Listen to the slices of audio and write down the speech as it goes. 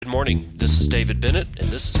morning. This is David Bennett, and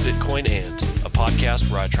this is Bitcoin And, a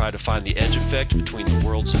podcast where I try to find the edge effect between the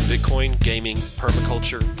worlds of Bitcoin, gaming,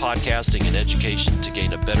 permaculture, podcasting, and education to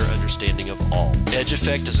gain a better understanding of all. Edge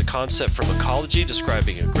effect is a concept from ecology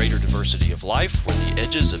describing a greater diversity of life where the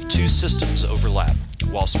edges of two systems overlap.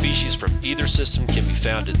 While species from either system can be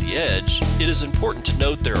found at the edge, it is important to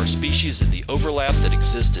note there are species in the overlap that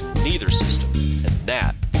exist in neither system, and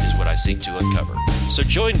that is what I seek to uncover. So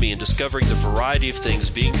join me in discovering the variety of things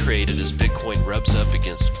being created as Bitcoin rubs up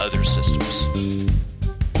against other systems.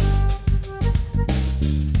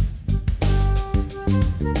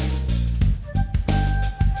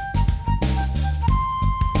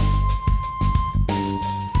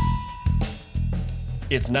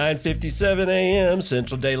 It's 9:57 a.m.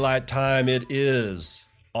 Central Daylight Time. It is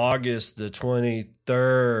August the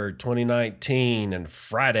 23rd, 2019, and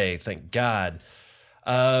Friday, thank God.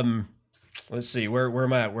 Let's see, where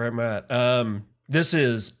am I at? This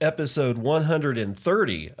is episode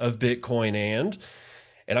 130 of Bitcoin And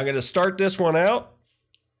I'm going to start this one out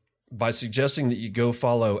by suggesting that you go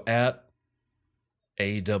follow at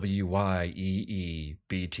AWYEEBTC.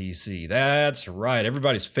 That's right.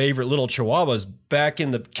 Everybody's favorite little chihuahua's back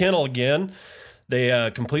in the kennel again.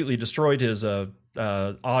 They completely destroyed his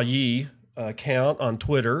AYE account on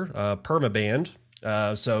Twitter, permabanned.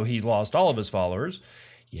 So he lost all of his followers.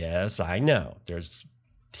 Yes, I know. He's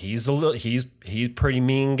pretty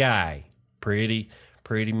mean guy. Pretty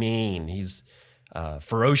mean. He's a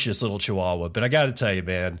ferocious little chihuahua. But I got to tell you,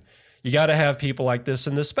 man, you got to have people like this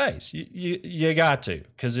in this space. You got to,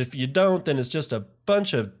 because if you don't, then it's just a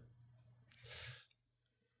bunch of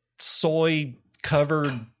soy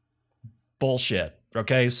covered bullshit.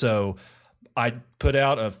 Okay, so I put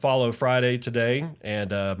out a follow Friday today,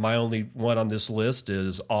 and my only one on this list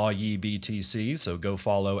is AWYEBTC, so go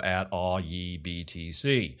follow at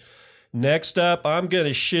AWYEBTC. Next up, I'm going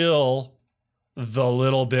to shill the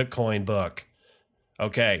Little Bitcoin book.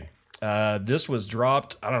 Okay, this was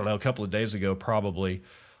dropped, I don't know, a couple of days ago probably.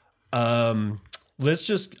 I'm at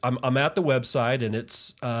the website, and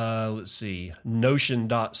it's, let's see,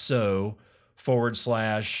 notion.so/the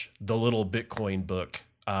Little Bitcoin book.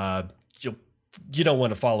 You don't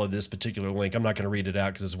want to follow this particular link. I'm not going to read it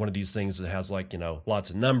out because it's one of these things that has lots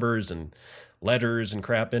of numbers and letters and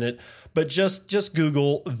crap in it. But just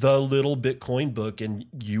Google the Little Bitcoin book and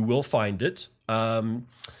you will find it.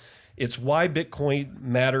 It's why Bitcoin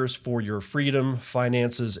matters for your freedom,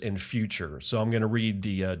 finances, and future. So I'm going to read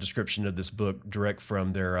the description of this book direct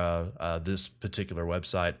from their this particular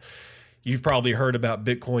website. You've probably heard about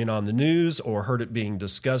Bitcoin on the news or heard it being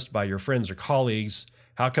discussed by your friends or colleagues.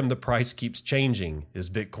 How come the price keeps changing? Is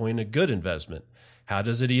Bitcoin a good investment? How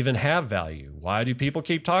does it even have value? Why do people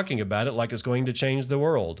keep talking about it like it's going to change the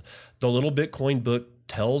world? The Little Bitcoin book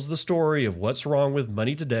tells the story of what's wrong with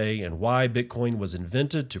money today and why Bitcoin was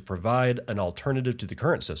invented to provide an alternative to the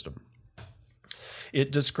current system. It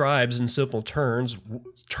describes in simple terms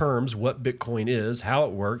what Bitcoin is, how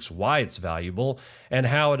it works, why it's valuable, and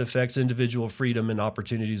how it affects individual freedom and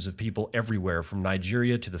opportunities of people everywhere, from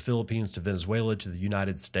Nigeria to the Philippines to Venezuela to the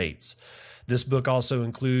United States. This book also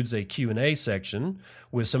includes a Q&A section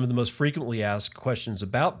with some of the most frequently asked questions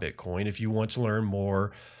about Bitcoin. If you want to learn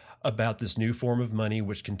more about this new form of money,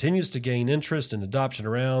 which continues to gain interest and adoption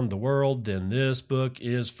around the world, then this book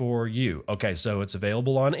is for you. Okay, so it's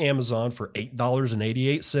available on Amazon for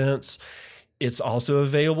 $8.88. It's also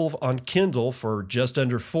available on Kindle for just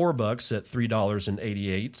under $4 at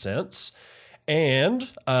 $3.88. And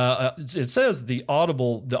it says the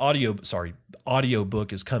audio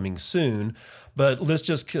book is coming soon. But I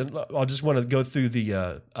just want to go through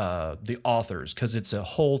the authors, because it's a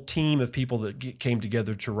whole team of people that came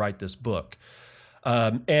together to write this book.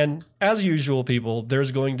 And as usual, people,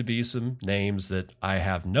 there's going to be some names that I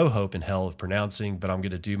have no hope in hell of pronouncing, but I'm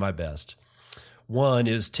going to do my best. One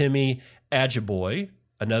is Timmy Ajiboy.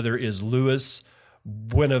 Another is Luis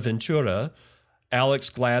Buenaventura, Alex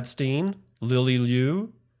Gladstein, Lily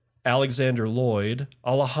Liu, Alexander Lloyd,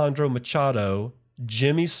 Alejandro Machado,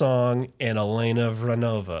 Jimmy Song, and Elena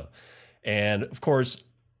Vranova. And of course,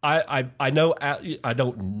 I know of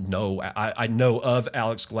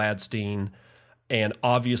Alex Gladstein and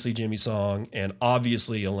obviously Jimmy Song and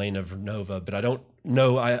obviously Elena Vranova, but I don't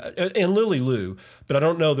know, and Lily Liu, but I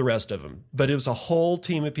don't know the rest of them. But it was a whole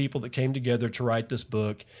team of people that came together to write this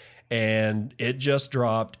book, and it just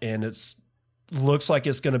dropped, and looks like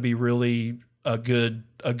it's going to be really a good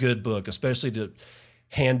book, especially to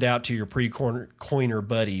hand out to your pre-coiner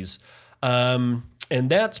buddies. And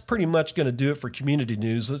that's pretty much going to do it for community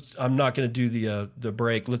news. I'm not going to do the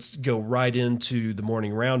break. Let's go right into the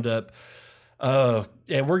morning roundup.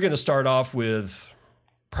 And we're going to start off with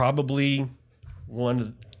probably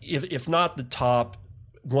if not the top,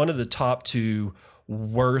 one of the top two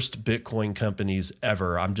worst Bitcoin companies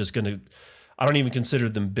ever. I don't even consider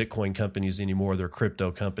them Bitcoin companies anymore. They're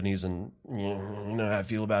crypto companies, and you know how I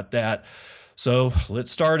feel about that. So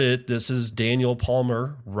let's start it. This is Daniel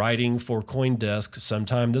Palmer writing for CoinDesk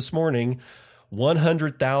sometime this morning.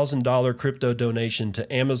 $100,000 crypto donation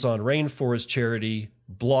to Amazon rainforest charity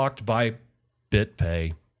blocked by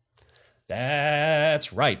BitPay.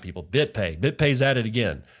 That's right, people. BitPay. BitPay's at it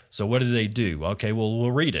again. So what do they do? Okay, well,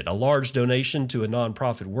 we'll read it. A large donation to a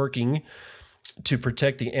nonprofit working to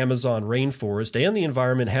protect the Amazon rainforest and the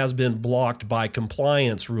environment has been blocked by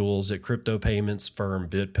compliance rules at crypto payments firm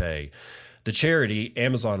BitPay. The charity,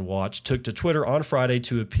 Amazon Watch, took to Twitter on Friday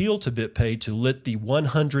to appeal to BitPay to let the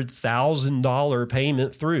 $100,000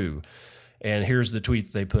 payment through. And here's the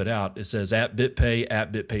tweet they put out. It says, at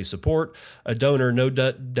BitPay support, a donor no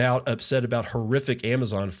doubt upset about horrific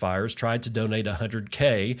Amazon fires tried to donate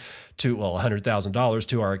 $100,000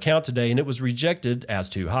 to our account today, and it was rejected as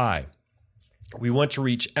too high. We want to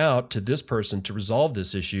reach out to this person to resolve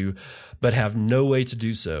this issue, but have no way to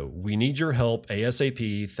do so. We need your help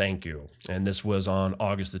ASAP. Thank you. And this was on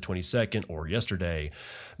August the 22nd, or yesterday.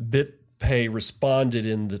 BitPay responded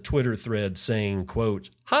in the Twitter thread saying, quote,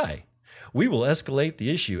 "Hi. We will escalate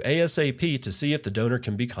the issue ASAP to see if the donor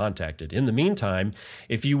can be contacted. In the meantime,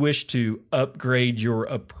 if you wish to upgrade your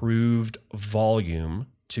approved volume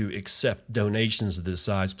to accept donations of this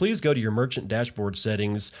size, please go to your merchant dashboard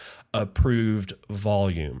settings, approved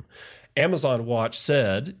volume." Amazon Watch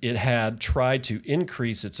said it had tried to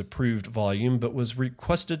increase its approved volume, but was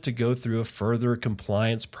requested to go through a further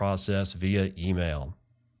compliance process via email.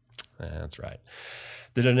 That's right.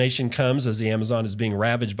 The donation comes as the Amazon is being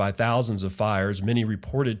ravaged by thousands of fires, many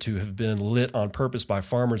reported to have been lit on purpose by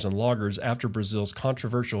farmers and loggers after Brazil's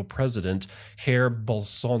controversial president, Jair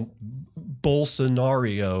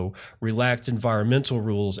Bolsonaro, relaxed environmental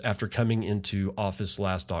rules after coming into office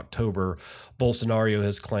last October. Bolsonaro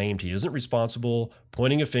has claimed he isn't responsible,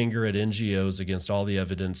 pointing a finger at NGOs against all the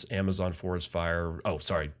evidence Amazon forest fire.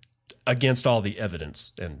 Against all the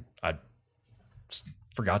evidence. And I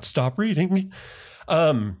forgot to stop reading.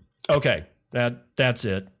 Okay, that's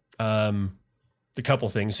it. A couple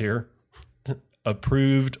things here.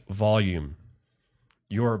 Approved volume.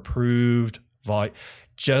 Your approved volume.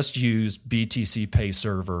 Just use BTC Pay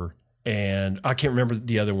Server, and I can't remember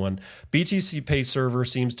the other one. BTC Pay Server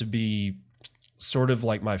seems to be sort of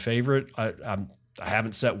like my favorite. I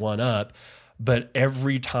haven't set one up, but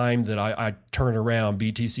every time that I turn around,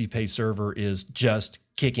 BTC Pay Server is just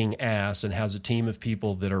kicking ass and has a team of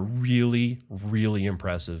people that are really, really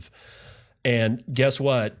impressive. And guess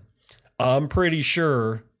what? I'm pretty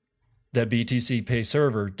sure that BTC Pay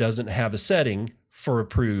Server doesn't have a setting for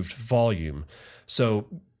approved volume. So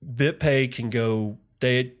BitPay can go,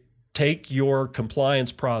 they take your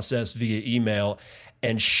compliance process via email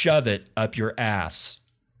and shove it up your ass.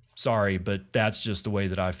 Sorry, but that's just the way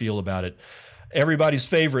that I feel about it. Everybody's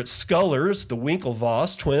favorite Scullers, the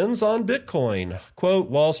Winklevoss twins on Bitcoin. Quote,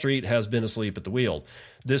 Wall Street has been asleep at the wheel.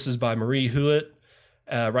 This is by Marie Hewitt,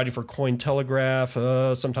 writing for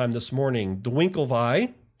Cointelegraph sometime this morning. The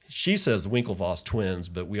Winklevi, she says the Winklevoss twins,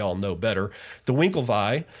 but we all know better. The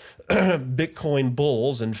Winklevi, Bitcoin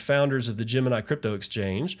bulls and founders of the Gemini crypto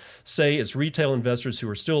exchange, say it's retail investors who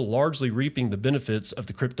are still largely reaping the benefits of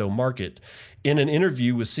the crypto market. In an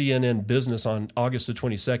interview with CNN Business on August the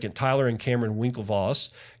 22nd, Tyler and Cameron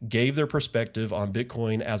Winklevoss gave their perspective on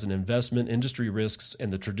Bitcoin as an investment, industry risks,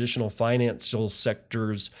 and the traditional financial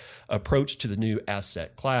sector's approach to the new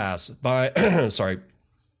asset class.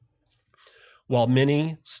 While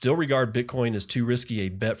many still regard Bitcoin as too risky a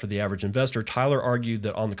bet for the average investor, Tyler argued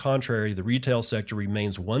that, on the contrary, the retail sector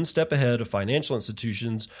remains one step ahead of financial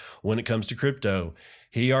institutions when it comes to crypto.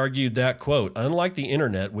 He argued that, quote, unlike the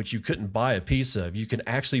internet, which you couldn't buy a piece of, you can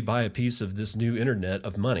actually buy a piece of this new internet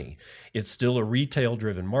of money. It's still a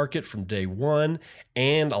retail-driven market from day one,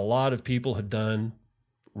 and a lot of people have done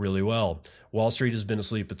really well. Wall Street has been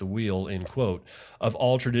asleep at the wheel, end quote. Of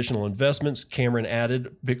all traditional investments, Cameron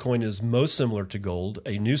added, Bitcoin is most similar to gold,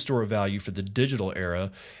 a new store of value for the digital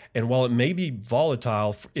era. And while it may be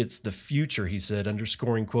volatile, it's the future, he said,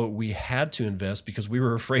 underscoring, quote, we had to invest because we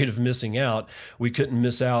were afraid of missing out. We couldn't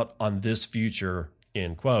miss out on this future,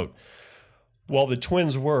 end quote. While the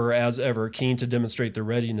twins were, as ever, keen to demonstrate their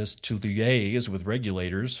readiness to liaise with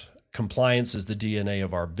regulators, compliance is the DNA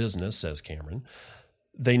of our business, says Cameron.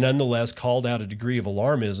 They nonetheless called out a degree of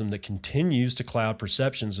alarmism that continues to cloud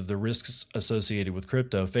perceptions of the risks associated with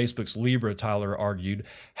crypto. Facebook's Libra, Tyler argued,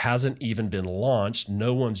 hasn't even been launched.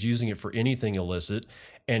 No one's using it for anything illicit,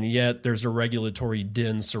 and yet there's a regulatory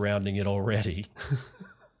din surrounding it already.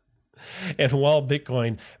 And while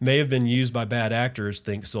Bitcoin may have been used by bad actors,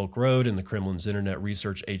 think Silk Road and the Kremlin's Internet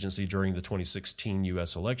Research Agency during the 2016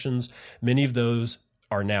 U.S. elections, many of those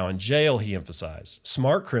are now in jail, he emphasized.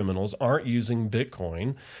 Smart criminals aren't using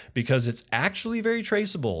Bitcoin because it's actually very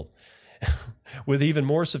traceable, with even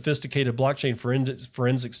more sophisticated blockchain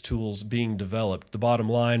forensics tools being developed. The bottom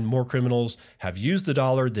line, more criminals have used the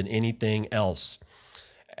dollar than anything else.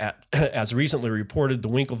 As recently reported, the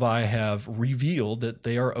Winklevi have revealed that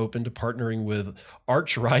they are open to partnering with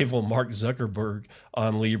arch rival Mark Zuckerberg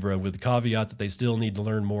on Libra, with the caveat that they still need to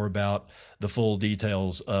learn more about the full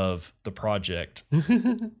details of the project.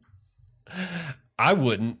 I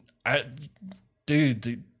wouldn't.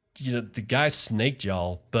 The guy snaked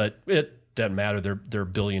y'all, but it doesn't matter. They're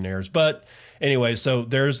billionaires. But anyway, so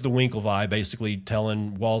there's the Winklevi basically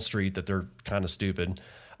telling Wall Street that they're kind of stupid.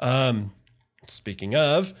 Speaking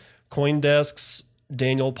of, CoinDesk's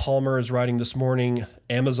Daniel Palmer is writing this morning,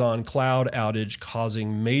 Amazon cloud outage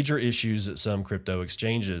causing major issues at some crypto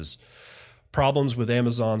exchanges. Problems with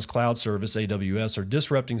Amazon's cloud service, AWS, are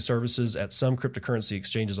disrupting services at some cryptocurrency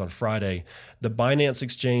exchanges on Friday. The Binance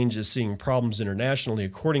exchange is seeing problems internationally,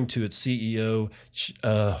 according to its CEO,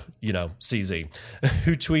 CZ,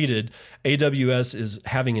 who tweeted, AWS is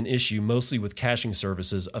having an issue mostly with caching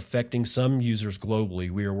services affecting some users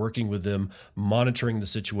globally. We are working with them, monitoring the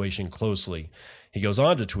situation closely. He goes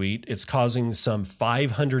on to tweet, it's causing some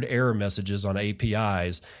 500 error messages on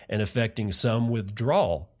APIs and affecting some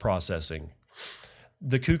withdrawal processing.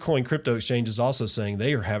 The KuCoin crypto exchange is also saying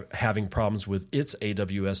they are having problems with its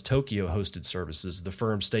AWS Tokyo hosted services. The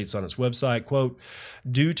firm states on its website, quote,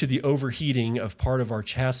 due to the overheating of part of our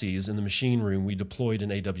chassis in the machine room we deployed in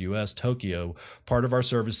AWS Tokyo, part of our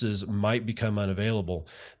services might become unavailable.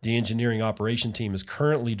 The engineering operation team is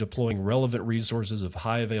currently deploying relevant resources of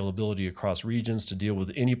high availability across regions to deal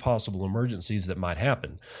with any possible emergencies that might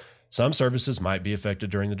happen. Some services might be affected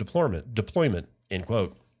during the deployment, end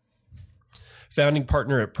quote. Founding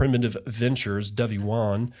partner at Primitive Ventures, Devi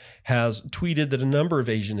Wan, has tweeted that a number of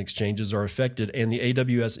Asian exchanges are affected and the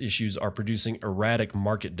AWS issues are producing erratic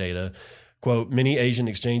market data. Quote, many Asian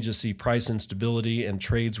exchanges see price instability and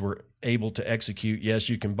trades were able to execute. Yes,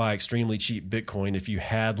 you can buy extremely cheap Bitcoin if you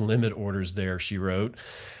had limit orders there, she wrote.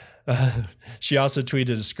 She also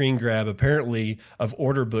tweeted a screen grab, apparently, of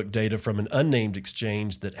order book data from an unnamed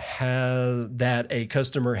exchange that a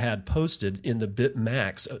customer had posted in the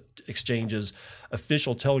BitMax exchange's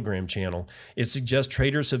official Telegram channel. It suggests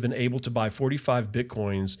traders have been able to buy 45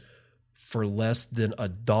 Bitcoins for less than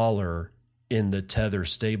 $1 in the Tether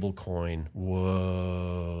stablecoin.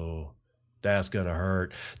 Whoa. That's going to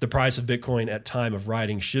hurt. The price of Bitcoin at time of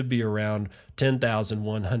writing should be around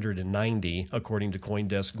 10,190, according to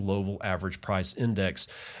CoinDesk Global Average Price Index.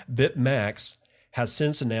 BitMax has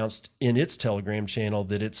since announced in its Telegram channel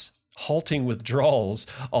that it's halting withdrawals,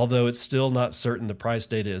 although it's still not certain the price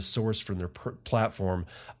data is sourced from their platform.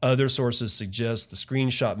 Other sources suggest the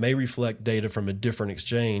screenshot may reflect data from a different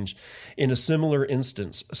exchange. In a similar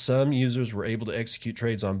instance, some users were able to execute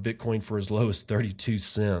trades on Bitcoin for as low as 32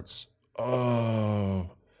 cents. Oh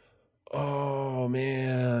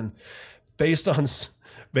man. Based on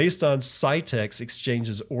Cytex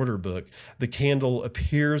Exchange's order book, the candle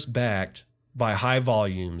appears backed by high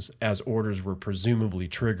volumes as orders were presumably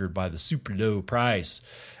triggered by the super low price.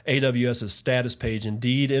 AWS's status page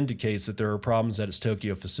indeed indicates that there are problems at its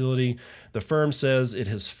Tokyo facility. The firm says it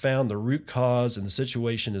has found the root cause and the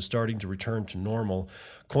situation is starting to return to normal.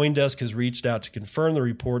 CoinDesk has reached out to confirm the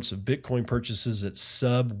reports of Bitcoin purchases at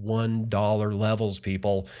sub $1 levels,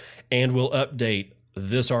 people, and will update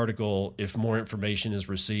this article if more information is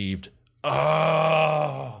received.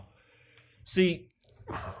 See,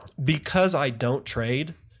 because I don't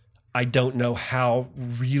trade, I don't know how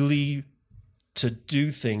really to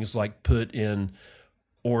do things like put in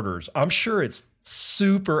orders. I'm sure it's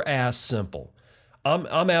super ass simple.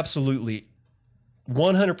 I'm absolutely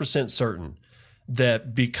 100% certain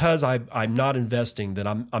that because I'm not investing, that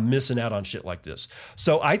I'm missing out on shit like this.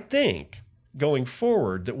 So I think going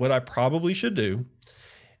forward that what I probably should do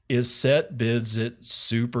is set bids at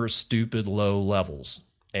super stupid low levels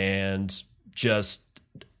and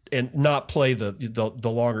not play the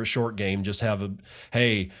longer short game. Just have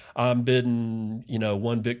hey, I'm bidding,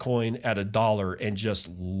 one Bitcoin at $1 and just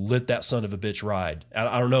let that son of a bitch ride.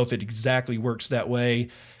 I don't know if it exactly works that way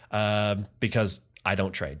because I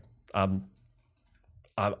don't trade.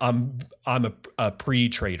 I'm a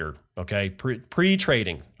pre-trader. Okay,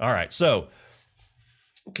 pre-trading. All right. So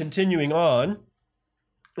continuing on,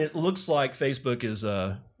 it looks like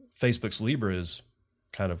Facebook's Libra is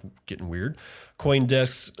kind of getting weird.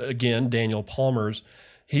 CoinDesk again, Daniel Palmer's.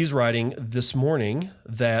 He's writing this morning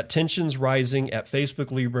that tensions rising at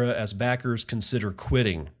Facebook Libra as backers consider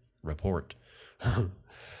quitting. Report.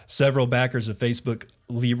 Several backers of Facebook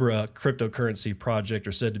Libra cryptocurrency project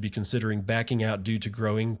are said to be considering backing out due to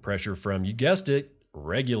growing pressure from, you guessed it,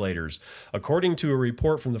 regulators. According to a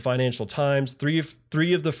report from the Financial Times, three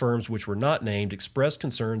of the firms which were not named expressed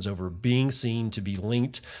concerns over being seen to be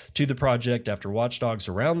linked to the project after watchdogs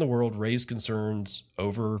around the world raised concerns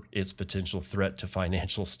over its potential threat to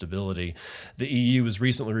financial stability. The EU was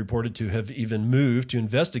recently reported to have even moved to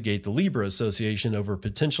investigate the Libra Association over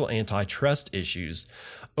potential antitrust issues.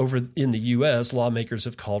 Over in the U.S., lawmakers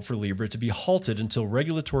have called for Libra to be halted until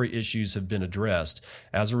regulatory issues have been addressed.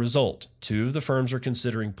 As a result, two of the firms are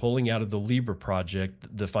considering pulling out of the Libra project,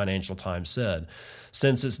 the Financial Times said.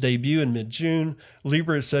 Since its debut in mid-June,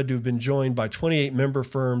 Libra is said to have been joined by 28 member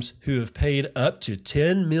firms who have paid up to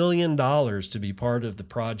 $10 million to be part of the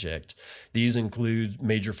project. These include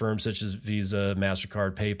major firms such as Visa,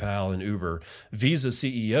 MasterCard, PayPal, and Uber. Visa's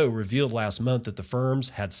CEO revealed last month that the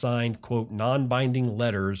firms had signed, quote, non-binding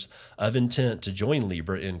letters of intent to join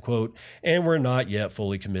Libra, end quote, and were not yet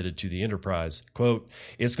fully committed to the enterprise. Quote,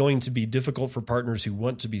 it's going to be difficult for partners who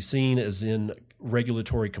want to be seen as in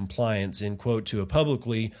regulatory compliance, end quote, to a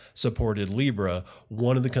publicly supported Libra,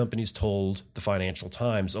 one of the companies told the Financial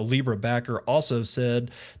Times. A Libra backer also said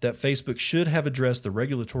that Facebook should have addressed the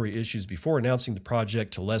regulatory issues before announcing the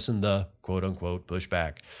project to lessen the quote unquote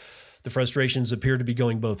pushback. The frustrations appear to be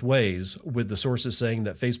going both ways, with the sources saying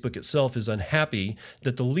that Facebook itself is unhappy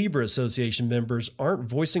that the Libra Association members aren't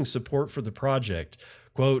voicing support for the project.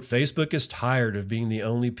 Quote, Facebook is tired of being the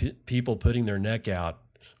only people putting their neck out,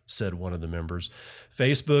 said one of the members.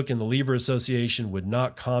 Facebook and the Libra Association would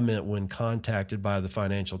not comment when contacted by the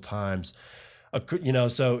Financial Times.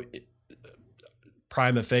 So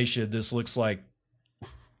prima facie,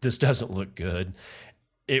 this doesn't look good.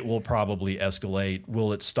 It will probably escalate.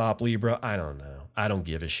 Will it stop Libra? I don't know. I don't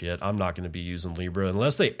give a shit. I'm not going to be using Libra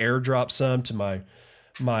unless they airdrop some to my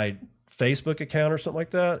Facebook account or something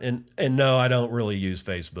like that. And no, I don't really use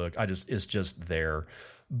Facebook. It's just there.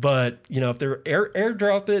 But, if they're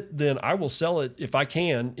airdrop it, then I will sell it if I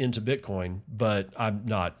can into Bitcoin, but I'm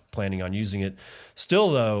not planning on using it.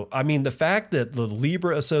 Still, though, the fact that the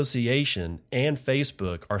Libra Association and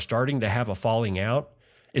Facebook are starting to have a falling out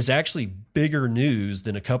is actually bigger news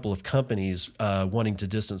than a couple of companies wanting to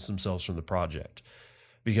distance themselves from the project.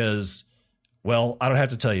 Because, well, I don't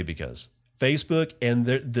have to tell you because Facebook and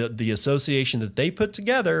the association that they put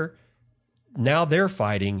together, now they're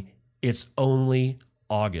fighting. It's only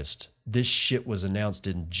August. This shit was announced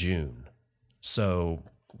in June. So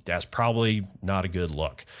that's probably not a good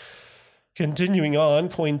look. Continuing on,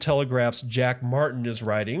 Cointelegraph's Jack Martin is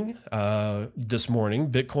writing this morning,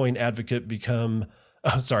 Bitcoin advocate Bitcoin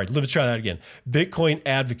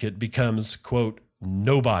advocate becomes, quote,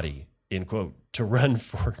 nobody, end quote, to run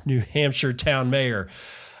for New Hampshire town mayor.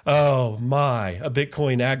 Oh my, a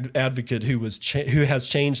Bitcoin advocate who has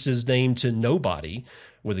changed his name to Nobody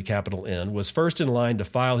with a capital N was first in line to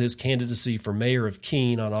file his candidacy for mayor of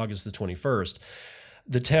Keene on August the 21st.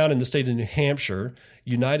 The town in the state of New Hampshire,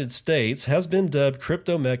 United States, has been dubbed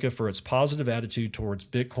Crypto Mecca for its positive attitude towards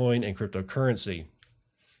Bitcoin and cryptocurrency.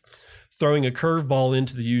 Throwing a curveball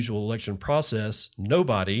into the usual election process,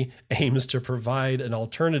 Nobody aims to provide an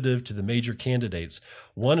alternative to the major candidates.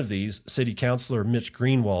 One of these, City Councilor Mitch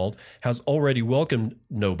Greenwald, has already welcomed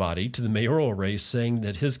Nobody to the mayoral race, saying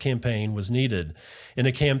that his campaign was needed. In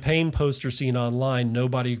a campaign poster seen online,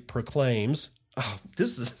 Nobody proclaims, oh,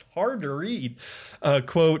 this is hard to read,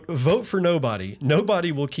 quote, vote for Nobody.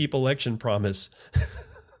 Nobody will keep election promise.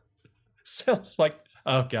 Sounds like,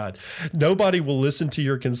 oh, God. Nobody will listen to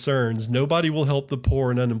your concerns. Nobody will help the poor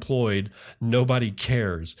and unemployed. Nobody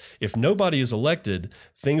cares. If Nobody is elected,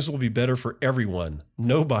 things will be better for everyone.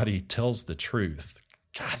 Nobody tells the truth.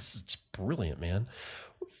 God, it's brilliant, man.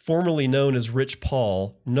 Formerly known as Rich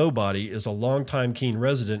Paul, Nobody is a longtime Keene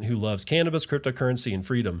resident who loves cannabis, cryptocurrency, and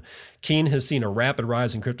freedom. Keene has seen a rapid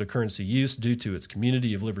rise in cryptocurrency use due to its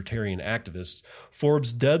community of libertarian activists.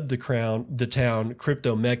 Forbes dubbed the town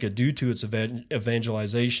Crypto Mecca due to its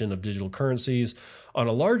evangelization of digital currencies. On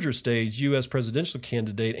a larger stage, U.S. presidential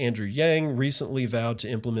candidate Andrew Yang recently vowed to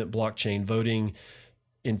implement blockchain voting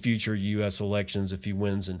in future U.S. elections if he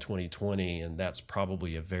wins in 2020, and that's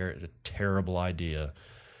probably a very terrible idea.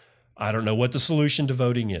 I don't know what the solution to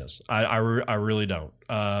voting is. I really don't.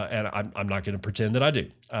 And I'm not going to pretend that I do.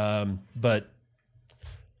 But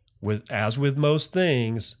as with most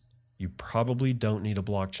things, you probably don't need a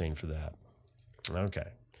blockchain for that. Okay.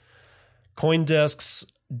 CoinDesk's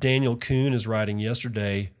Daniel Kuhn is writing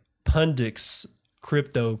yesterday, Pundic's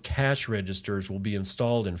crypto cash registers will be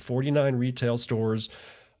installed in 49 retail stores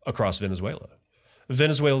across Venezuela.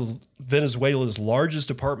 Venezuela's largest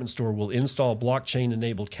department store will install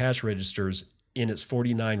blockchain-enabled cash registers in its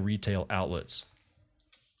 49 retail outlets.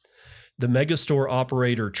 The megastore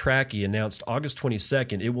operator Traki announced August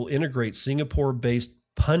 22nd it will integrate Singapore-based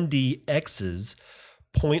Pundi X's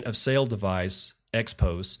point-of-sale device,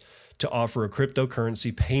 XPOS, to offer a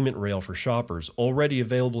cryptocurrency payment rail for shoppers. Already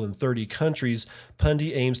available in 30 countries,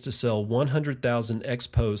 Pundi aims to sell 100,000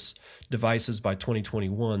 XPOS devices by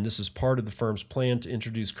 2021. This is part of the firm's plan to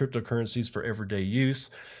introduce cryptocurrencies for everyday use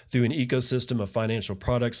through an ecosystem of financial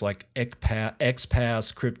products like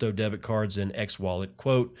XPass, crypto debit cards, and XWallet.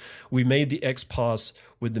 Quote, "We made the XPOS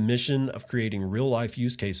with the mission of creating real-life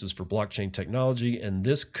use cases for blockchain technology, and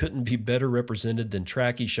this couldn't be better represented than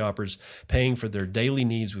Traki shoppers paying for their daily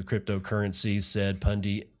needs with cryptocurrencies," said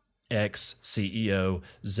Pundi X CEO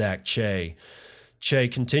Zach Che. Che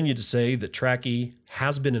continued to say that Traki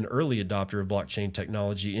has been an early adopter of blockchain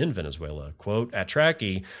technology in Venezuela. Quote, "At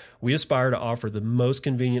Traki, we aspire to offer the most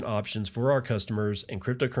convenient options for our customers, and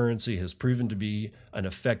cryptocurrency has proven to be an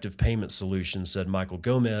effective payment solution," said Michael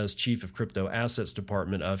Gomez, chief of crypto assets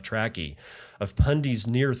department of Traki. Of Pundi's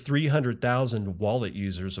near 300,000 wallet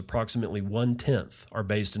users, approximately 1/10 are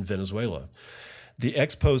based in Venezuela. The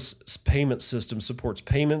XPOS payment system supports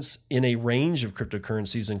payments in a range of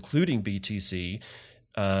cryptocurrencies, including BTC,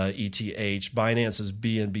 ETH, Binance's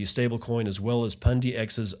BNB stablecoin, as well as Pundi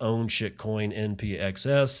X's own shitcoin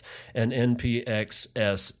NPXS and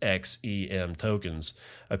NPXSXEM tokens.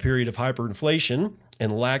 A period of hyperinflation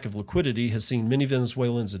and lack of liquidity has seen many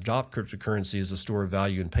Venezuelans adopt cryptocurrency as a store of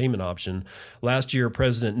value and payment option. Last year,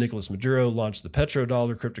 President Nicolas Maduro launched the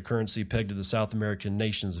petrodollar cryptocurrency pegged to the South American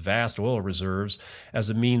nation's vast oil reserves as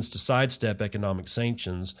a means to sidestep economic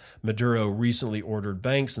sanctions. Maduro recently ordered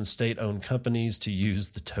banks and state-owned companies to use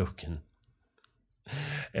the token.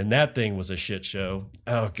 And that thing was a shit show.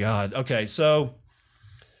 Oh, God. Okay, so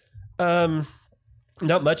not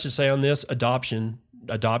much to say on this.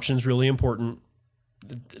 Adoption's really important.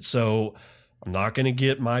 So I'm not going to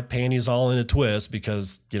get my panties all in a twist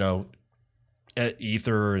because, you know,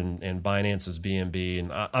 Ether and Binance's BNB,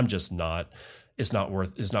 and I'm just not. It's not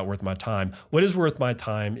worth my time. What is worth my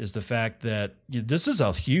time is the fact that this is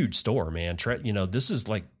a huge store, man. You know, this is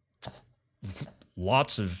like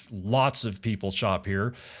lots of people shop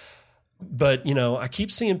here. But, you know, I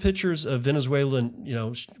keep seeing pictures of Venezuelan, you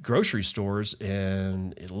know, grocery stores,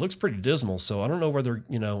 and it looks pretty dismal. So I don't know whether,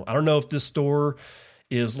 you know, I don't know if this store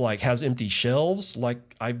is like has empty shelves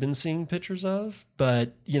like I've been seeing pictures of.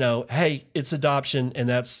 But, you know, hey, it's adoption, and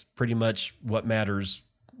that's pretty much what matters.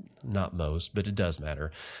 Not most, but it does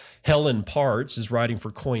matter. Helen Parts is writing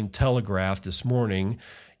for Cointelegraph this morning.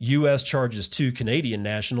 U.S. charges 2 Canadian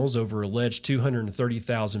nationals over alleged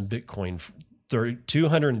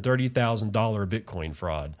 $230,000 Bitcoin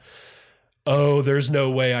fraud. Oh, there's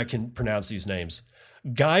no way I can pronounce these names.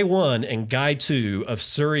 Guy 1 and Guy 2 of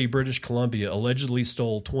Surrey, British Columbia, allegedly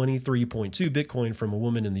stole 23.2 Bitcoin from a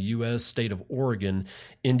woman in the U.S. state of Oregon.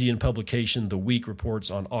 Indian publication The Week reports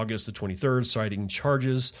on August the 23rd, citing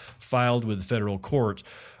charges filed with the federal court.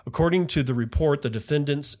 According to the report, the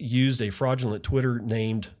defendants used a fraudulent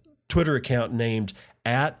Twitter account named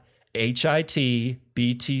 @HIT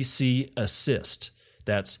Assist.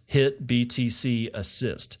 That's HIT BTC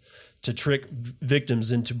Assist, to trick victims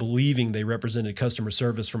into believing they represented customer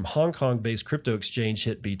service from Hong Kong-based crypto exchange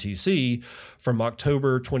HIT BTC from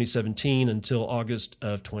October 2017 until August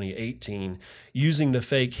of 2018. Using the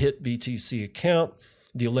fake HIT BTC account,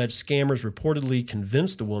 the alleged scammers reportedly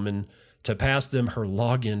convinced the woman to pass them her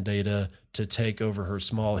login data to take over her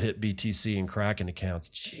small HIT BTC and Kraken accounts.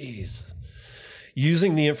 Jeez.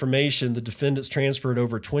 Using the information, the defendants transferred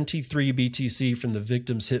over 23 BTC from the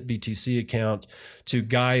victim's HIT BTC account to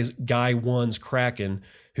Guy 1's Kraken,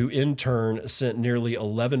 who in turn sent nearly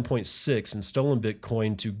 11.6 in stolen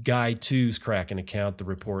Bitcoin to Guy 2's Kraken account, the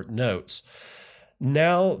report notes.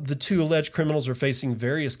 Now, the two alleged criminals are facing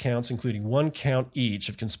various counts, including 1 count each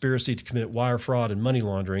of conspiracy to commit wire fraud and money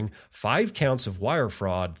laundering, 5 counts of wire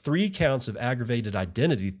fraud, 3 counts of aggravated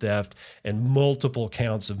identity theft, and multiple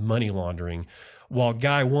counts of money laundering. While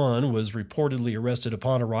Guy 1 was reportedly arrested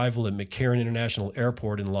upon arrival at McCarran International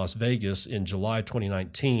Airport in Las Vegas in July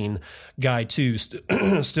 2019, Guy 2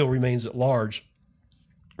 still remains at large.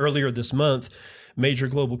 Earlier this month, Major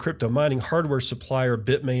global crypto mining hardware supplier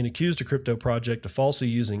Bitmain accused a crypto project of falsely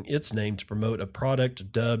using its name to promote a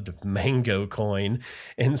product dubbed Mango Coin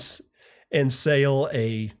and sale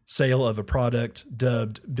of a product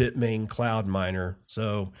dubbed Bitmain Cloud Miner.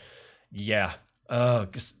 So, yeah. All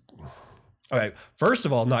right. First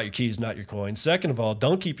of all, not your keys, not your coins. Second of all,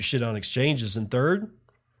 don't keep your shit on exchanges. And third,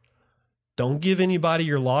 don't give anybody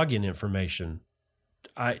your login information.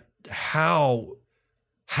 How,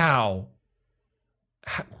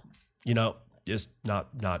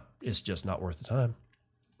 it's just not worth the time.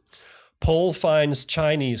 Poll finds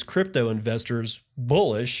Chinese crypto investors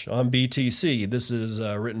bullish on BTC. This is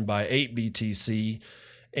written by 8BTC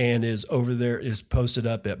and is posted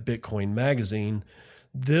up at Bitcoin Magazine.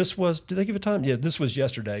 This was, did they give a time? Yeah, this was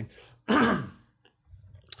yesterday.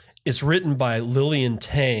 It's written by Lillian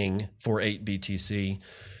Tang for 8BTC.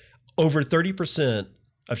 Over 30%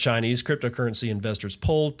 of Chinese cryptocurrency investors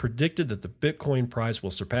polled predicted that the Bitcoin price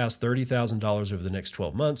will surpass $30,000 over the next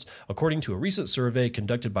 12 months, according to a recent survey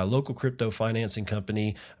conducted by local crypto financing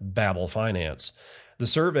company Babel Finance. The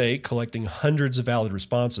survey, collecting hundreds of valid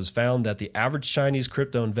responses, found that the average Chinese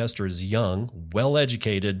crypto investor is young,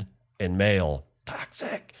 well-educated, and male.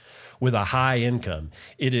 Toxic. With a high income.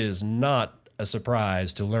 It is not a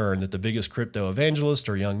surprise to learn that the biggest crypto evangelists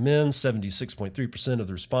are young men. 76.3% of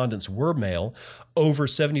the respondents were male. Over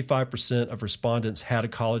 75% of respondents had a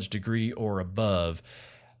college degree or above.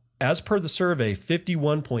 As per the survey,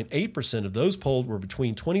 51.8% of those polled were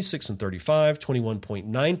between 26 and 35,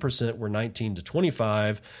 21.9% were 19 to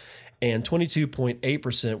 25, and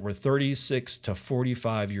 22.8% were 36 to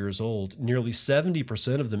 45 years old. Nearly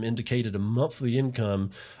 70% of them indicated a monthly income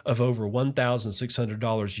of over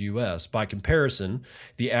 $1,600 US. By comparison,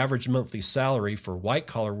 the average monthly salary for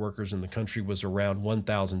white-collar workers in the country was around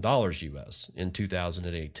 $1,000 US in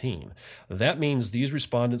 2018. That means these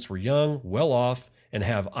respondents were young, well-off, and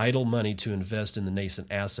have idle money to invest in the nascent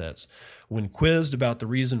assets. When quizzed about the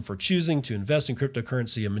reason for choosing to invest in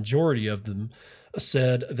cryptocurrency, a majority of them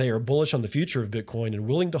said they are bullish on the future of Bitcoin and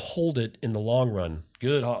willing to hold it in the long run.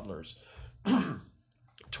 Good hodlers.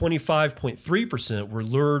 25.3% were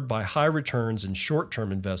lured by high returns in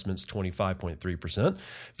short-term investments. 25.3%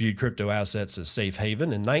 viewed crypto assets as safe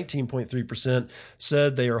haven, and 19.3%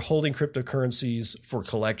 said they are holding cryptocurrencies for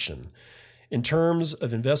collection. In terms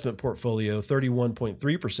of investment portfolio,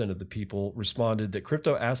 31.3% of the people responded that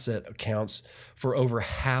crypto asset accounts for over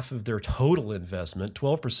half of their total investment.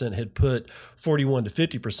 12% had put 41 to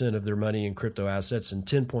 50% of their money in crypto assets, and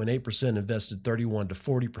 10.8% invested 31 to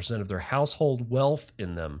 40% of their household wealth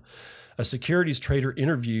in them. A securities trader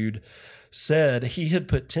interviewed said he had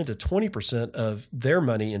put 10 to 20% of their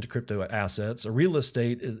money into crypto assets. Real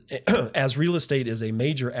estate is a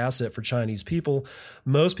major asset for Chinese people.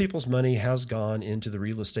 Most people's money has gone into the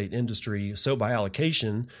real estate industry. So by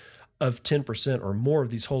allocation of 10% or more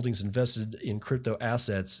of these holdings invested in crypto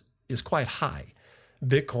assets is quite high.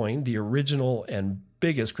 Bitcoin, the original and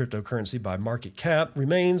biggest cryptocurrency by market cap,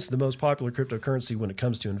 remains the most popular cryptocurrency when it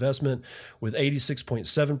comes to investment, with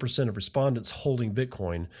 86.7% of respondents holding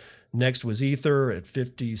Bitcoin. Next was Ether at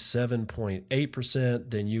 57.8%,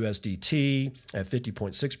 then USDT at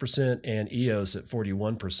 50.6%, and EOS at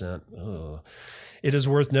 41%. Ugh. It is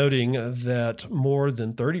worth noting that more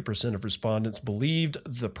than 30% of respondents believed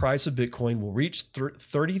the price of Bitcoin will reach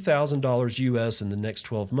 $30,000 US in the next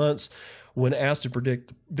 12 months. When asked to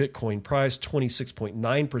predict Bitcoin price,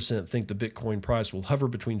 26.9% think the Bitcoin price will hover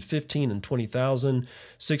between 15 and 20,000.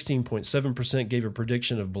 16.7% gave a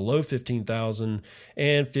prediction of below 15,000,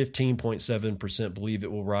 and 15.7% believe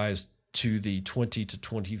it will rise to the $20,000 to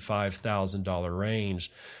 $25,000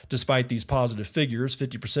 range. Despite these positive figures,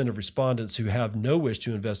 50% of respondents who have no wish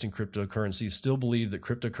to invest in cryptocurrencies still believe that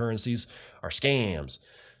cryptocurrencies are scams.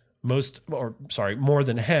 More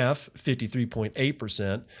than half,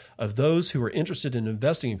 53.8%, of those who are interested in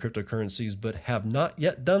investing in cryptocurrencies but have not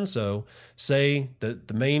yet done so say that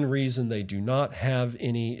the main reason they do not have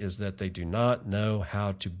any is that they do not know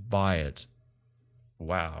how to buy it.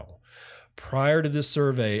 Wow. Prior to this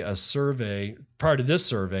survey, a survey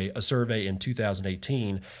in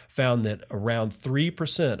 2018 found that around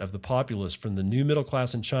 3% of the populace from the new middle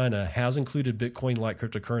class in China has included Bitcoin-like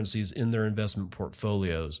cryptocurrencies in their investment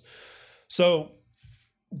portfolios. So,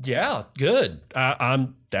 yeah, good.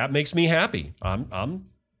 That makes me happy. I'm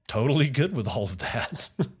totally good with all of that.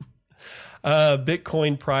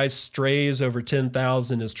 Bitcoin price strays over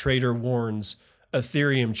 10,000 as trader warns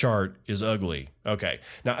Ethereum chart is ugly. Okay.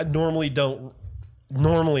 Now, I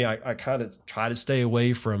kind of try to stay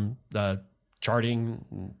away from charting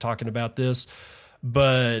and talking about this,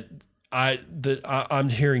 but I'm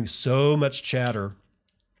hearing so much chatter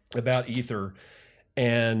about Ether,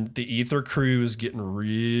 And the Ether crew is getting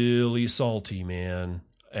really salty, man.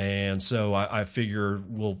 And so I figure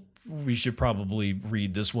we should probably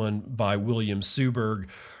read this one by William Suberg,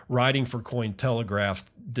 writing for Cointelegraph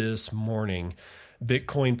this morning.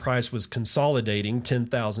 Bitcoin price was consolidating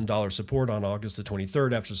 $10,000 support on August the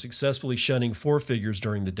 23rd after successfully shunning four figures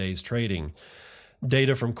during the day's trading.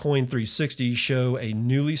 Data from Coin360 show a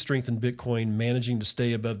newly strengthened Bitcoin managing to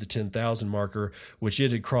stay above the 10,000 marker, which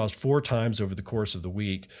it had crossed four times over the course of the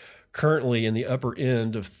week. Currently in the upper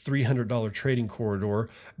end of $300 trading corridor,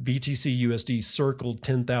 BTC USD circled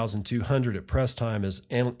 10,200 at press time as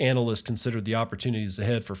analysts considered the opportunities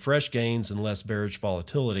ahead for fresh gains and less bearish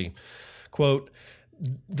volatility. Quote,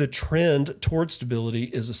 the trend toward stability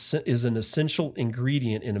is an essential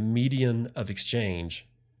ingredient in a median of exchange.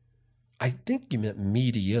 I think you meant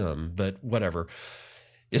medium, but whatever.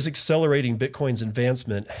 Is accelerating Bitcoin's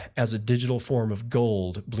advancement as a digital form of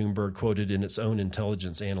gold, Bloomberg quoted in its own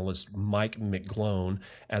intelligence analyst Mike McGlone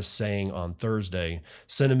as saying on Thursday.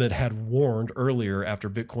 Sentiment had warned earlier after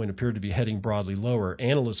Bitcoin appeared to be heading broadly lower.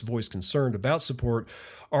 Analysts voiced concern about support,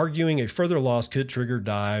 arguing a further loss could trigger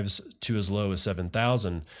dives to as low as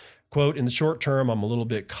 7,000. Quote, in the short term, I'm a little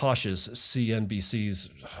bit cautious, CNBC's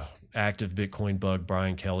active Bitcoin bug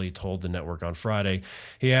Brian Kelly told the network on Friday.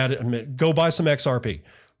 He added, go buy some XRP.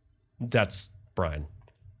 That's Brian.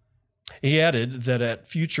 He added that at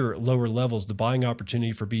future lower levels, the buying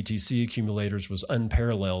opportunity for BTC accumulators was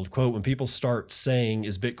unparalleled. Quote, when people start saying,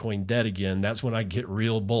 is Bitcoin dead again? That's when I get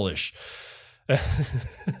real bullish. Well,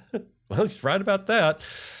 he's right about that.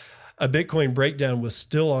 A Bitcoin breakdown was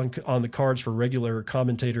still on the cards for regular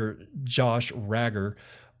commentator Josh Ragger.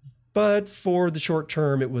 But for the short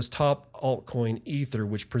term, it was top altcoin Ether,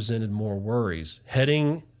 which presented more worries.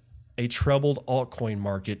 Heading a troubled altcoin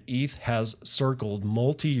market, ETH has circled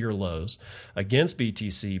multi-year lows against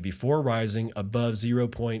BTC before rising above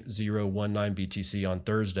 0.019 BTC on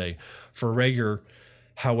Thursday. For Rager,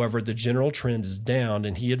 however, the general trend is down,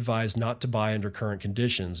 and he advised not to buy under current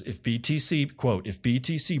conditions. If BTC, quote, if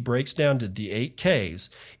BTC breaks down to the 8Ks,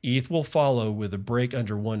 ETH will follow with a break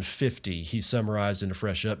under 150, he summarized in a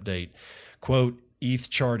fresh update. Quote, ETH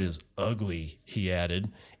chart is ugly, he added.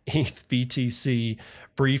 ETH BTC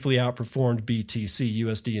briefly outperformed BTC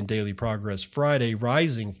USD in daily progress Friday,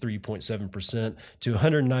 rising 3.7% to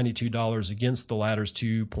 $192 against the latter's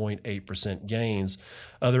 2.8% gains.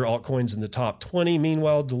 Other altcoins in the top 20,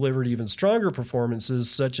 meanwhile, delivered even stronger performances,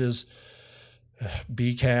 such as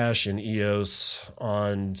Bcash and EOS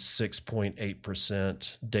on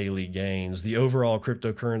 6.8% daily gains. The overall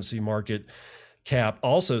cryptocurrency market cap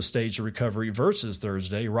also staged a recovery versus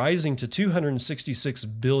Thursday, rising to 266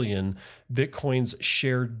 billion. Bitcoin's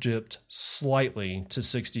share dipped slightly to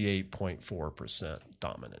 68.4%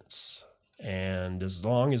 dominance. And as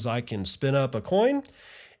long as I can spin up a coin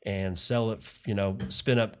and sell it,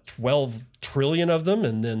 spin up 12 trillion of them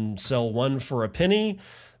and then sell one for a penny,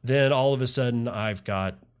 then all of a sudden I've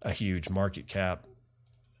got a huge market cap.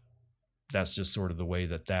 That's just sort of the way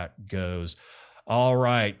that goes. All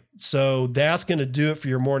right. So that's going to do it for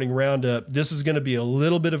your morning roundup. This is going to be a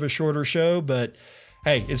little bit of a shorter show, but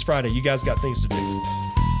hey, it's Friday. You guys got things to do.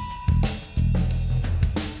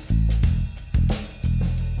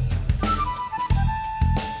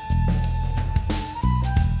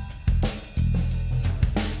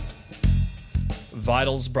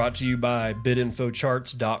 Vitals brought to you by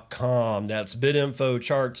bitinfocharts.com. That's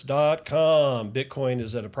bitinfocharts.com. Bitcoin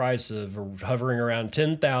is at a price of hovering around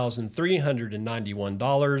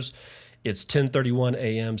 $10,391. It's 10:31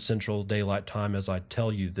 a.m. Central Daylight Time as I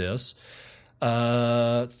tell you this.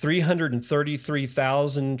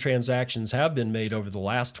 333,000 transactions have been made over the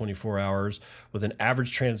last 24 hours with an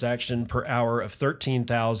average transaction per hour of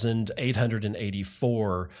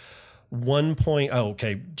 13,884.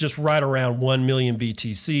 Just right around 1 million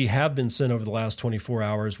BTC have been sent over the last 24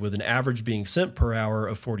 hours with an average being sent per hour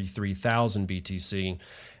of 43,000 BTC.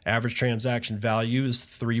 Average transaction value is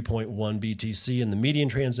 3.1 BTC and the median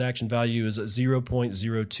transaction value is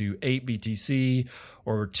 0.028 BTC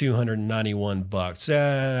or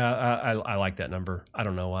 $291. I like that number. I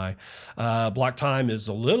don't know why. Block time is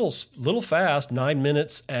a little fast, 9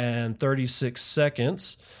 minutes and 36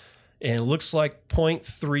 seconds. And it looks like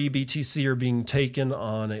 0.3 BTC are being taken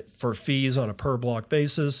on it for fees on a per block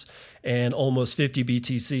basis, and almost 50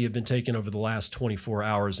 BTC have been taken over the last 24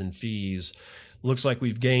 hours in fees. Looks like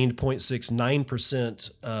we've gained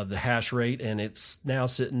 0.69% of the hash rate, and it's now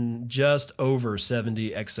sitting just over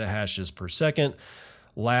 70 exahashes per second.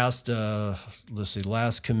 Last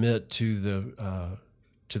commit to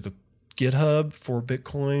the GitHub for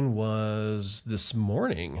Bitcoin was this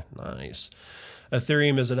morning. Nice.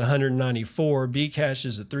 Ethereum is at 194. Bcash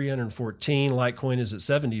is at 314. Litecoin is at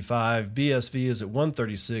 75. BSV is at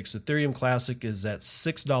 136. Ethereum Classic is at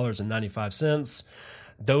 $6.95.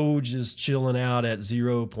 Doge is chilling out at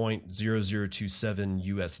 0.0027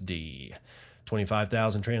 USD.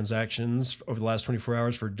 25,000 transactions over the last 24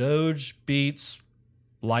 hours for Doge. Beats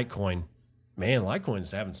Litecoin. Man,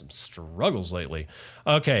 Litecoin's having some struggles lately.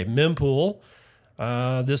 Okay, mempool.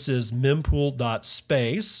 This is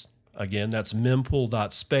mempool.space. Again, that's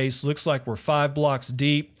mempool.space. Looks like we're 5 blocks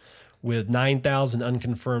deep with 9,000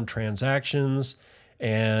 unconfirmed transactions.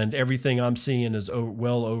 And everything I'm seeing is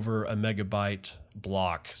well over a megabyte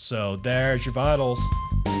block. So there's your vitals.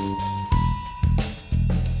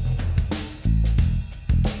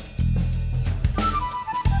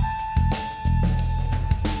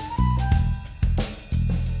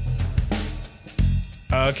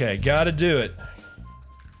 Okay, got to do it.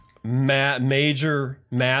 Major,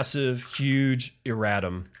 massive, huge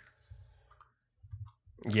erratum.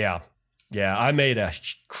 Yeah, I made a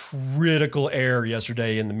critical error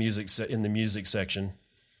yesterday in the music section.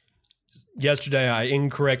 Yesterday, I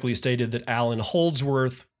incorrectly stated that Alan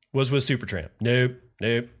Holdsworth was with Supertramp. Nope,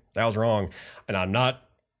 that was wrong. And I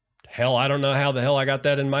don't know how the hell I got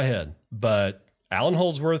that in my head. But Alan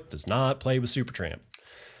Holdsworth does not play with Supertramp.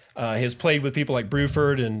 He has played with people like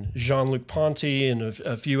Bruford and Jean-Luc Ponty and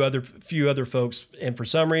a few other folks. And for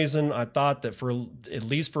some reason, I thought that at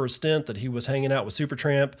least for a stint that he was hanging out with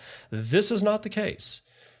Supertramp. This is not the case.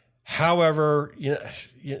 However,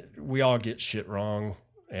 we all get shit wrong,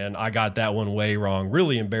 and I got that one way wrong.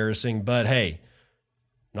 Really embarrassing, but hey,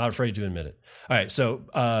 not afraid to admit it. All right, so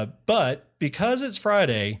but because it's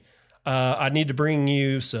Friday, I need to bring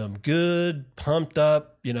you some good, pumped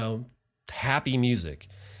up, happy music.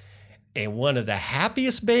 And one of the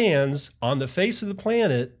happiest bands on the face of the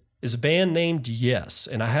planet is a band named Yes.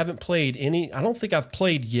 And I don't think I've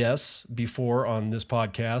played Yes before on this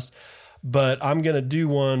podcast, but I'm going to do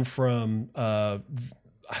one from, I'm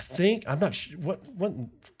not sure what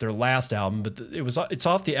their last album, but it's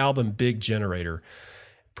off the album Big Generator.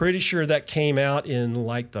 Pretty sure that came out in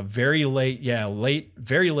like the very late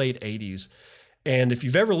 80s. And if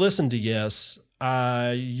you've ever listened to Yes,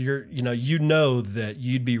 you know that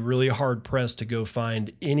you'd be really hard pressed to go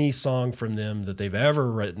find any song from them that they've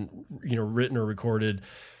ever written or recorded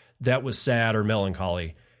that was sad or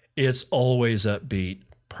melancholy. It's always upbeat.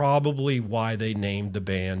 Probably why they named the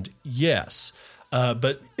band Yes.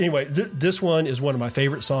 But anyway, this one is one of my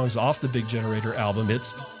favorite songs off the Big Generator album.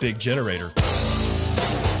 It's Big Generator.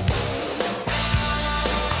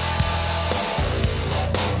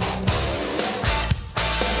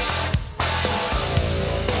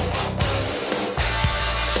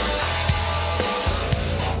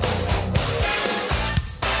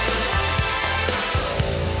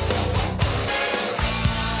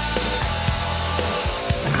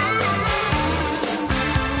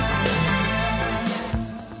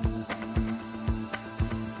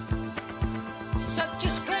 Such a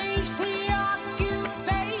strange preoccupied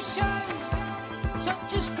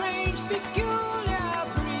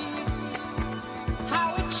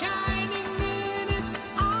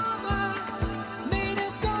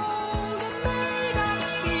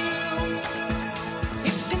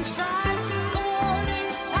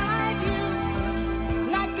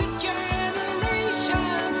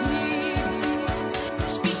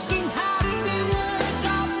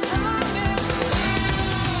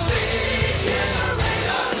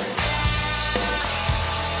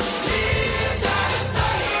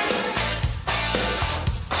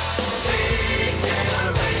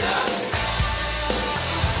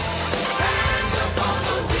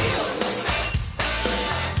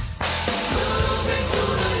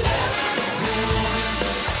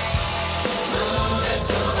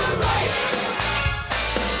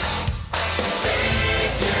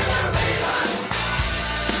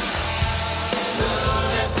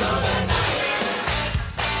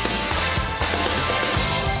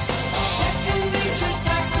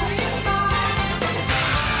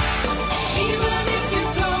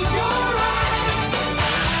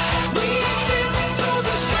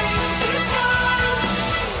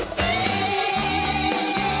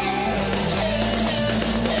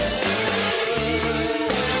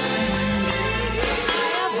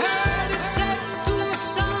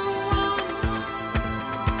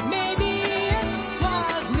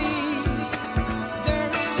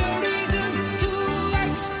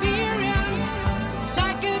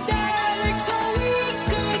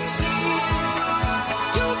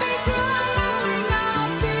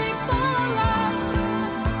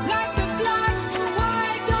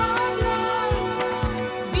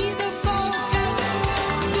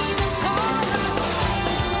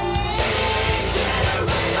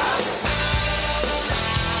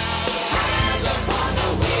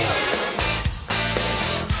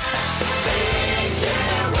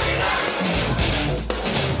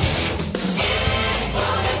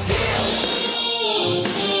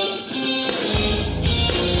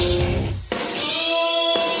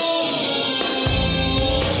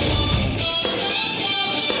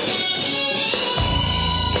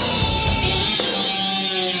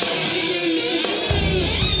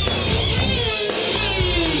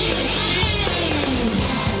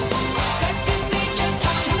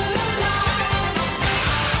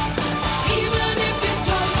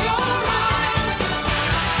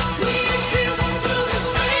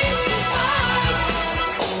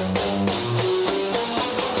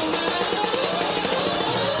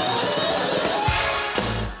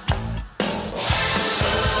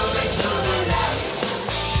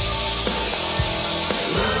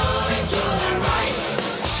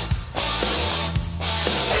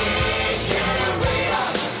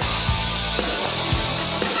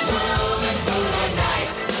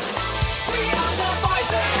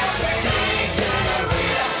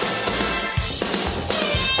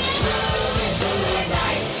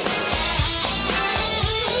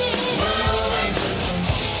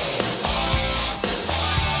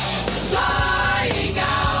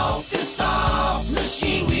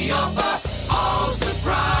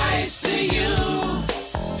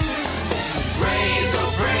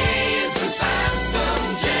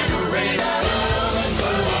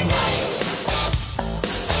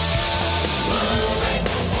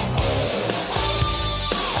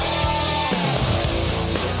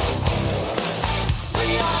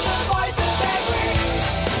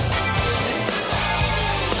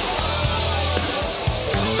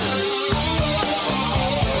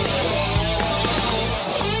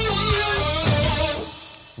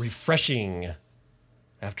refreshing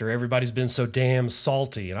after everybody's been so damn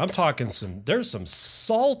salty. And I'm talking there's some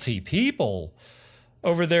salty people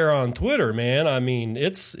over there on Twitter, man. I mean,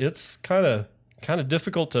 it's kind of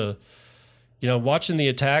difficult to, watching the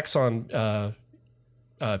attacks on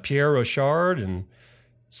Pierre Rochard and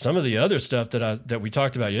some of the other stuff that we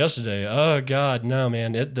talked about yesterday. Oh God, no,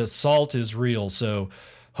 man, the salt is real. So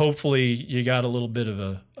hopefully you got a little bit of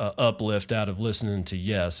a uplift out of listening to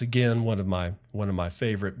Yes. Again, one of my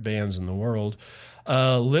favorite bands in the world.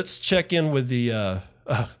 Let's check in with the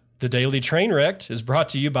Daily Trainwreck is brought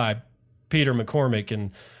to you by Peter McCormick.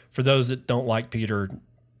 And for those that don't like Peter,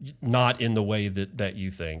 not in the way that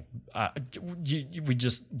you think,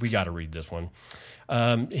 we got to read this one.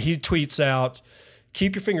 He tweets out,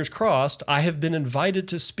 "Keep your fingers crossed. I have been invited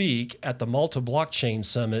to speak at the Malta Blockchain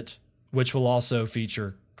Summit, which will also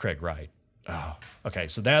feature Craig Wright." Oh, okay.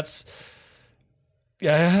 So that's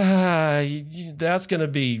going to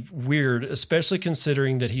be weird, especially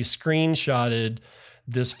considering that he screenshotted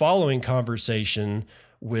this following conversation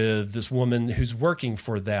with this woman who's working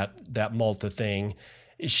for that Malta thing.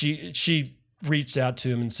 She reached out to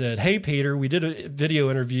him and said, "Hey, Peter, we did a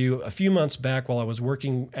video interview a few months back while I was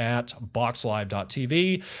working at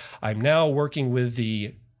boxlive.tv. I'm now working with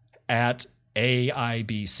at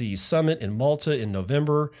AIBC Summit in Malta in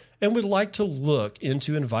November and would like to look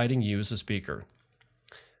into inviting you as a speaker."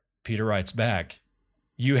 Peter writes back,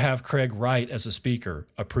 "You have Craig Wright as a speaker,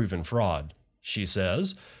 a proven fraud." She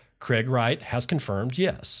says, "Craig Wright has confirmed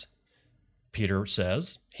yes." Peter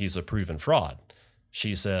says, "He's a proven fraud."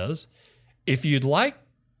 She says, "If you'd like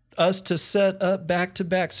us to set up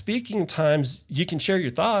back-to-back speaking times, you can share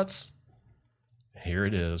your thoughts." Here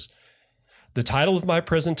it is. "The title of my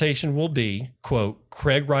presentation will be, quote,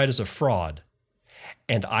 Craig Wright is a fraud,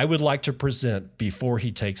 and I would like to present before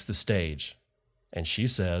he takes the stage." And she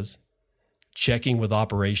says, "Checking with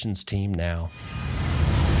operations team now."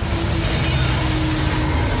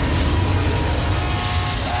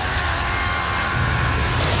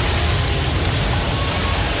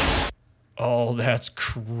 Oh, that's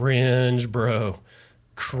cringe, bro.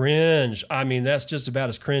 Cringe. I mean, that's just about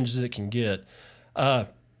as cringe as it can get.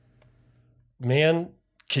 Man,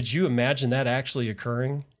 could you imagine that actually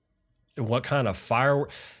occurring? What kind of fire?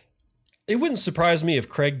 It wouldn't surprise me if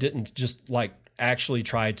Craig didn't just actually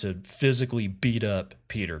try to physically beat up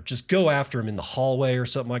Peter. Just go after him in the hallway or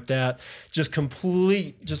something like that. Just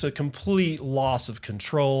a complete loss of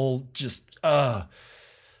control.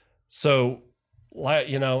 So, I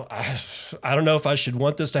don't know if I should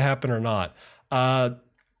want this to happen or not.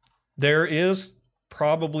 There is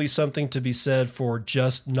probably something to be said for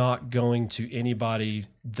just not going to anybody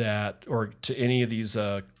or to any of these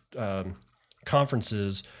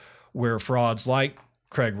conferences where frauds like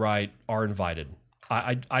Craig Wright are invited.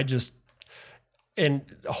 I just, and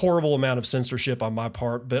a horrible amount of censorship on my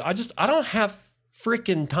part, but I don't have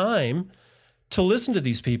freaking time to listen to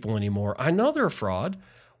these people anymore. I know they're a fraud.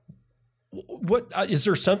 What is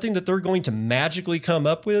there something that they're going to magically come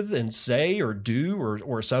up with and say or do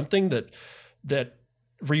or something that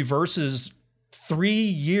reverses 3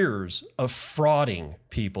 years of frauding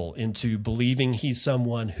people into believing he's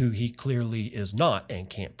someone who he clearly is not and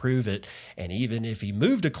can't prove it. And even if he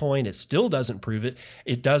moved a coin, it still doesn't prove it.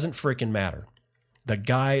 It doesn't freaking matter. The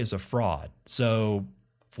guy is a fraud. So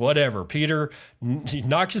whatever, Peter,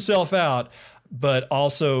 knock yourself out, but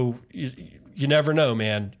also you never know,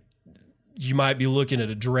 man. You might be looking at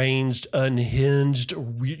a deranged, unhinged,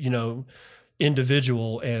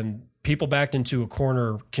 individual, and people backed into a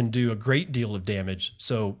corner can do a great deal of damage.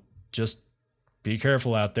 So just be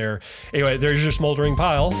careful out there. Anyway, there's your smoldering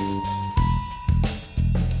pile.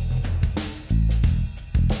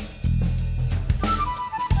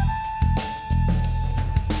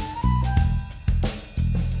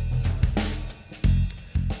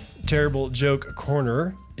 Terrible Joke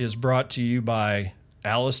Corner is brought to you by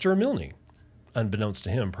Alistair Milne. Unbeknownst to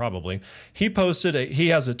him, probably. He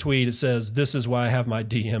has a tweet. It says, "This is why I have my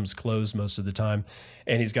DMs closed most of the time."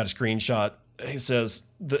 And he's got a screenshot. He says,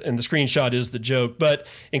 and the screenshot is the joke. But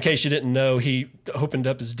in case you didn't know, he opened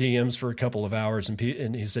up his DMs for a couple of hours and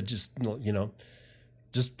he said, just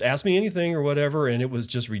ask me anything or whatever. And it was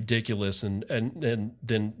just ridiculous. And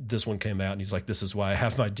then this one came out and he's like, "This is why I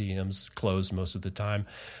have my DMs closed most of the time."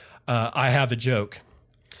 I have a joke.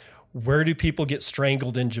 Where do people get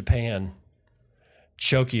strangled in Japan?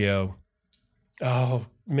 Chokio. Oh,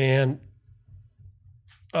 man.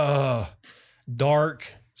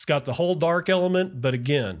 Dark. It's got the whole dark element, but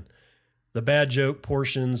again, the bad joke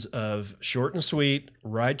portions of short and sweet,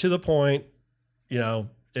 right to the point.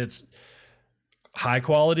 It's high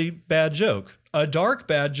quality bad joke, a dark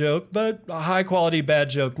bad joke, but a high quality bad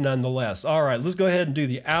joke nonetheless. All right, let's go ahead and do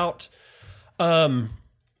the out.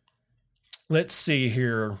 Let's see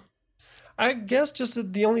here. I guess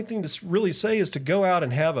just the only thing to really say is to go out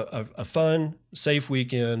and have a fun, safe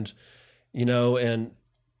weekend, and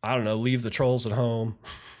I don't know, leave the trolls at home.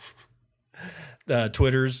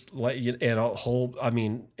 Twitter's and a whole,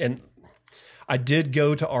 and I did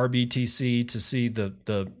go to RBTC to see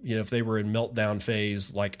the if they were in meltdown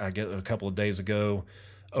phase, like I get a couple of days ago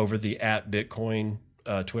over the @Bitcoin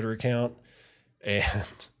Twitter account. And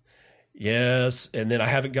yes, and then I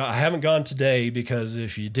haven't gone today because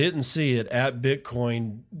if you didn't see it,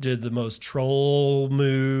 @Bitcoin did the most troll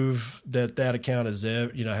move that account has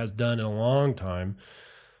done in a long time.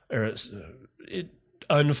 Or it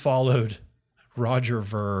unfollowed Roger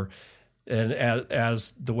Ver, and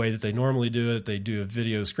as the way that they normally do it, they do a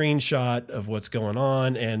video screenshot of what's going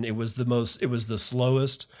on, and it was the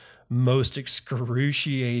slowest, most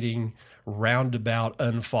excruciating roundabout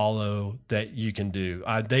unfollow that you can do.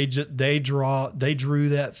 They drew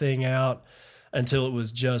that thing out until it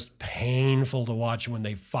was just painful to watch. When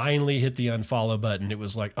they finally hit the unfollow button, it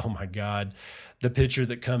was like, oh my God, the picture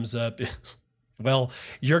that comes up is, well,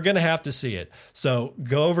 you're going to have to see it. So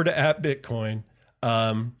go over to @Bitcoin.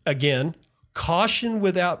 Again, caution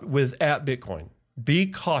with @Bitcoin. Be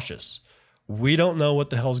cautious. We don't know what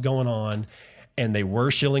the hell's going on, and they were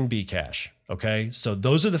shilling Bcash. Okay, so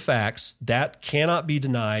those are the facts. That cannot be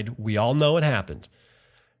denied. We all know it happened.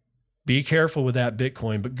 Be careful with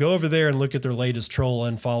 @Bitcoin, but go over there and look at their latest troll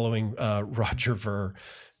unfollowing Roger Ver,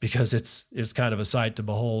 because it's kind of a sight to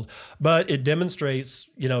behold. But it demonstrates,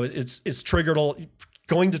 it's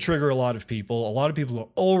going to trigger a lot of people. A lot of people are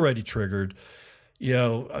already triggered.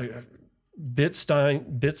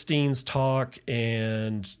 Bitstein's talk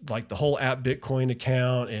and like the whole @Bitcoin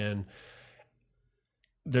account, and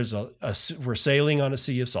there's we're sailing on a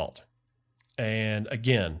sea of salt. And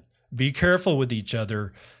again, be careful with each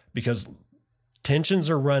other because tensions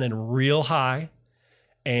are running real high.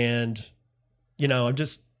 And I'm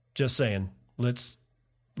just saying, let's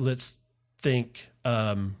think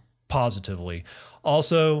positively.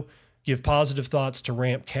 Also, give positive thoughts to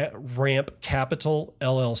Ramp Capital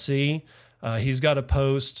LLC. He's got a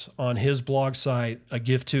post on his blog site, A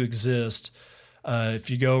Gift to Exist. If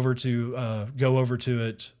you go over to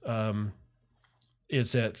it,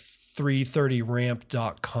 it's at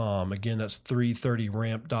 330ramp.com. Again, that's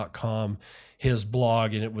 330ramp.com, his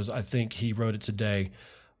blog. And I think he wrote it today.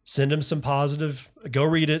 Send him some go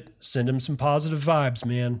read it. Send him some positive vibes,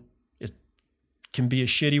 man. It can be a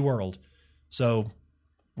shitty world. So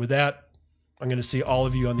with that, I'm going to see all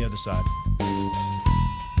of you on the other side.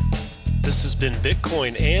 This has been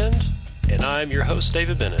Bitcoin and I'm your host,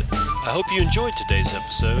 David Bennett. I hope you enjoyed today's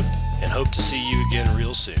episode and hope to see you again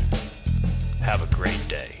real soon. Have a great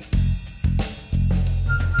day.